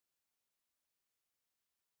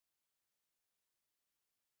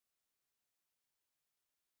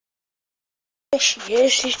There she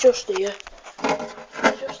is, she's just here.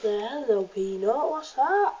 She's just there. Hello, Peanut, what's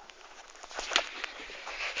that?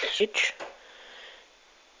 She's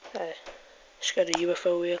got a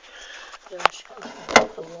UFO wheel. Yeah, she's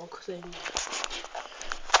got a log thing.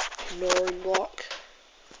 Gnawing block.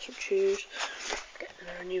 Some shoes. Getting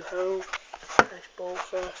her a new home. Nice ball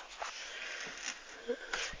for her.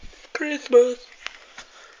 Christmas!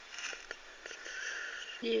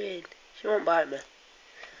 You in? She won't bite me.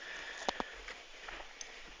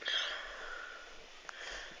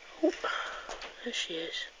 Oh, there she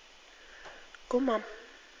is. Come on.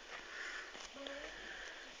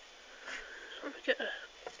 Let me get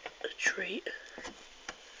a treat.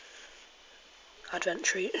 Advent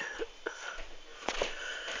treat.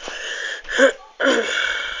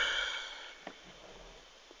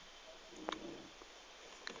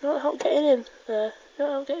 Not help getting in. Not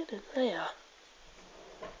help getting in. There you are.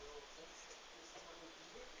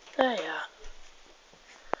 There you are.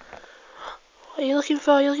 What are you looking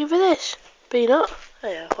for? Are you looking for this? Peanut?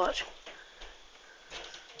 There you are, watch.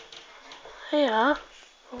 There you are.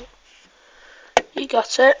 You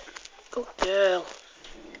got it. Good girl.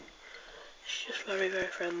 She's just very, very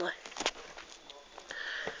friendly.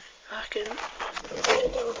 I can put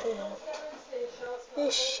it down here.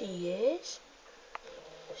 There she is.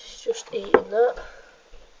 She's just eating that.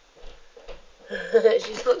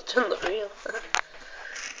 She's doesn't look real.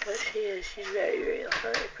 But she is. She's very real.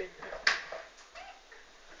 Very pretty.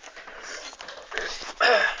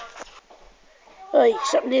 Oi,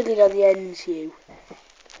 stop kneeling on the ends, you.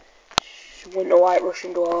 She's Winter White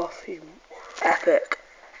Russian Dwarf. She's epic.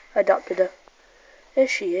 I adopted her. There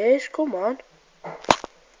she is. Come on.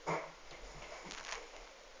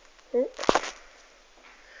 Oh.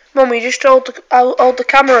 Mummy, just hold the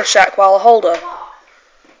camera a sec while I hold her.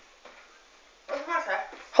 What's the matter?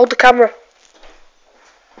 Hold the camera.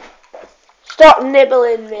 Stop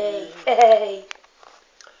nibbling me. Hey.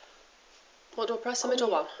 What, do I press the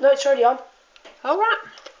middle one? No, it's already on. Alright.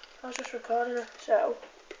 I was just recording her, so.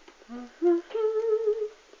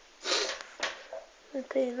 The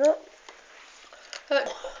peanut.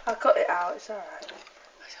 I cut it out, it's alright.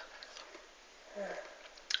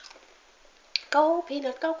 Go,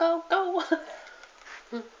 Peanut, go, go, go.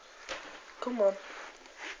 Come on.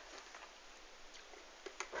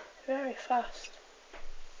 Very fast.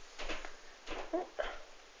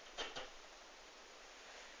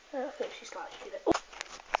 I think she's liking it.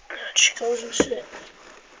 And she goes and sits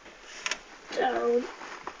down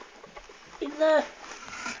in there.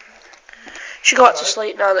 She got to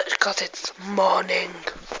sleep now that it's morning.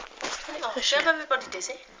 Oh, should have everybody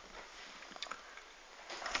dizzy.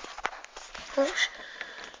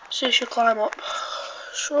 See, she'll climb up.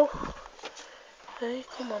 So, hey,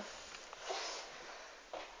 come on.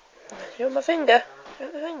 You want my finger? You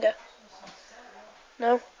want my finger?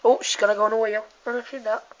 No? Oh, she's gonna go on a wheel. Oh, no, she's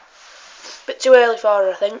not. Bit too early for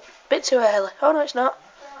her, I think. Bit too early. Oh, no, it's not.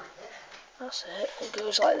 That's it. It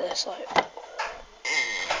goes like this, like.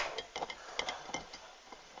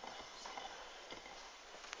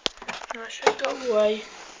 I should go away.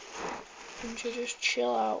 And should just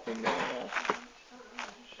chill out in there.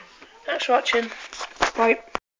 Thanks for watching. Bye.